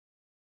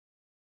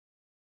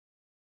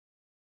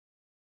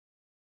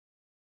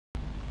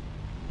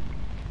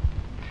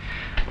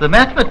The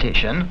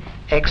mathematician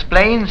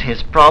explains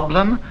his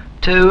problem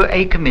to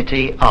a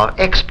committee of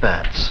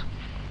experts.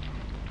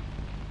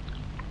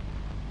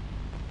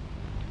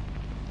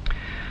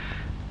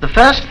 The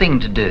first thing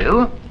to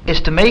do is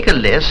to make a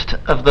list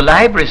of the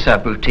library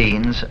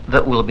subroutines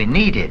that will be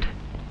needed.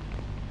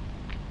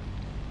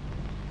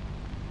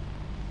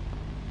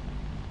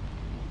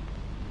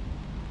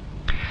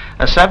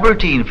 A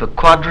subroutine for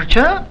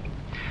quadrature,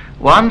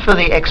 one for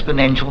the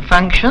exponential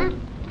function.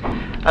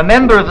 A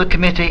member of the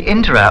committee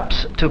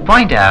interrupts to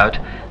point out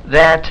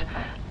that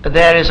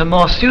there is a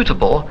more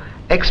suitable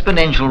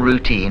exponential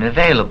routine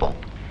available.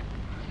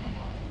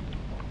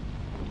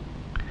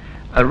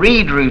 A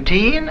read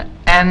routine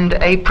and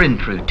a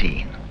print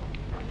routine.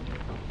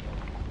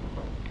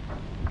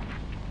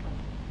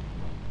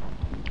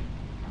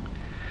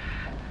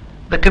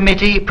 The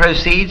committee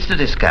proceeds to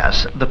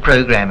discuss the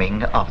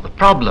programming of the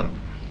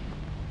problem.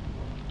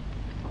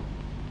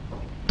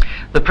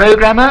 The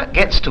programmer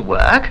gets to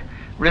work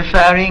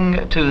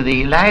referring to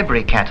the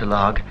library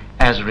catalogue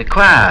as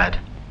required.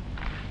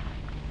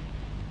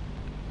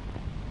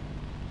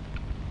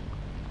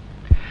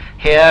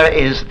 Here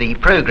is the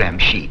program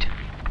sheet.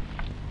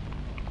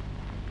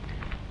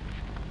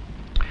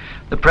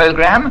 The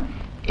program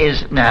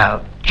is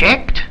now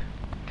checked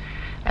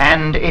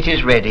and it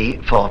is ready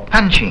for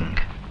punching.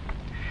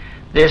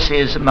 This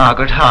is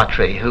Margaret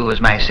Hartree, who was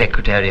my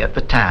secretary at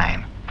the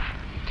time.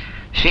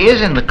 She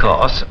is in the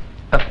course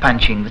of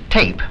punching the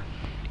tape,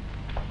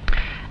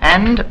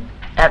 and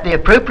at the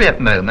appropriate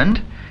moment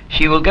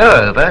she will go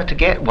over to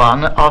get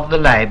one of the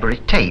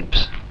library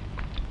tapes.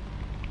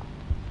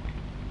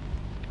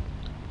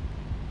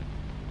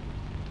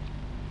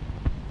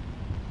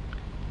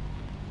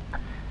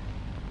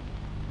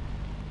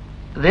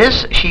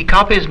 This she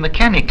copies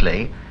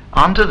mechanically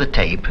onto the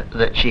tape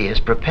that she is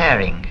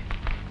preparing.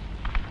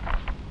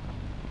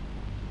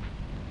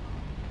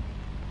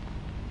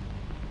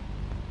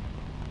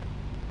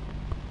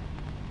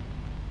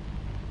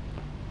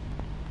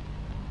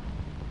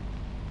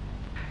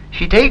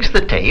 She takes the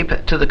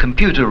tape to the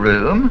computer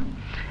room,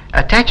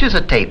 attaches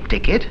a tape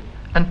ticket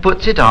and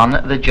puts it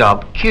on the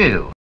job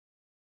queue.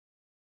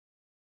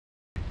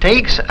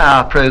 Takes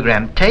our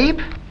program tape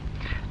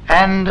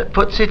and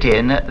puts it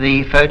in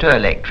the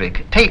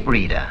photoelectric tape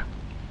reader.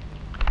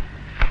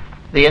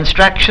 The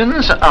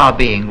instructions are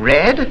being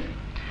read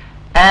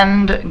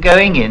and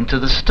going into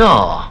the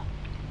store.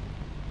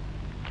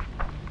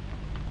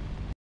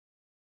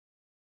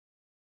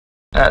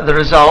 The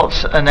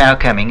results are now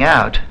coming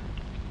out.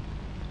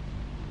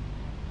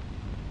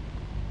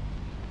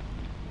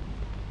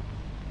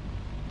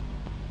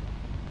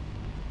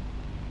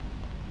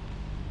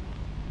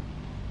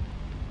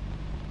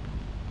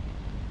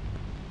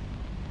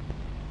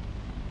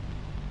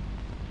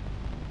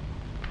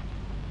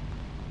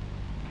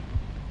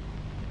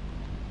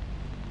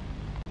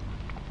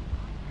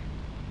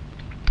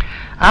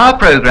 Our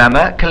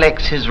programmer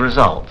collects his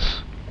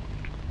results.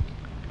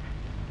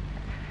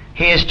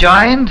 He is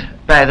joined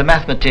by the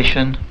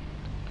mathematician,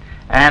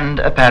 and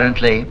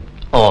apparently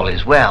all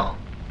is well.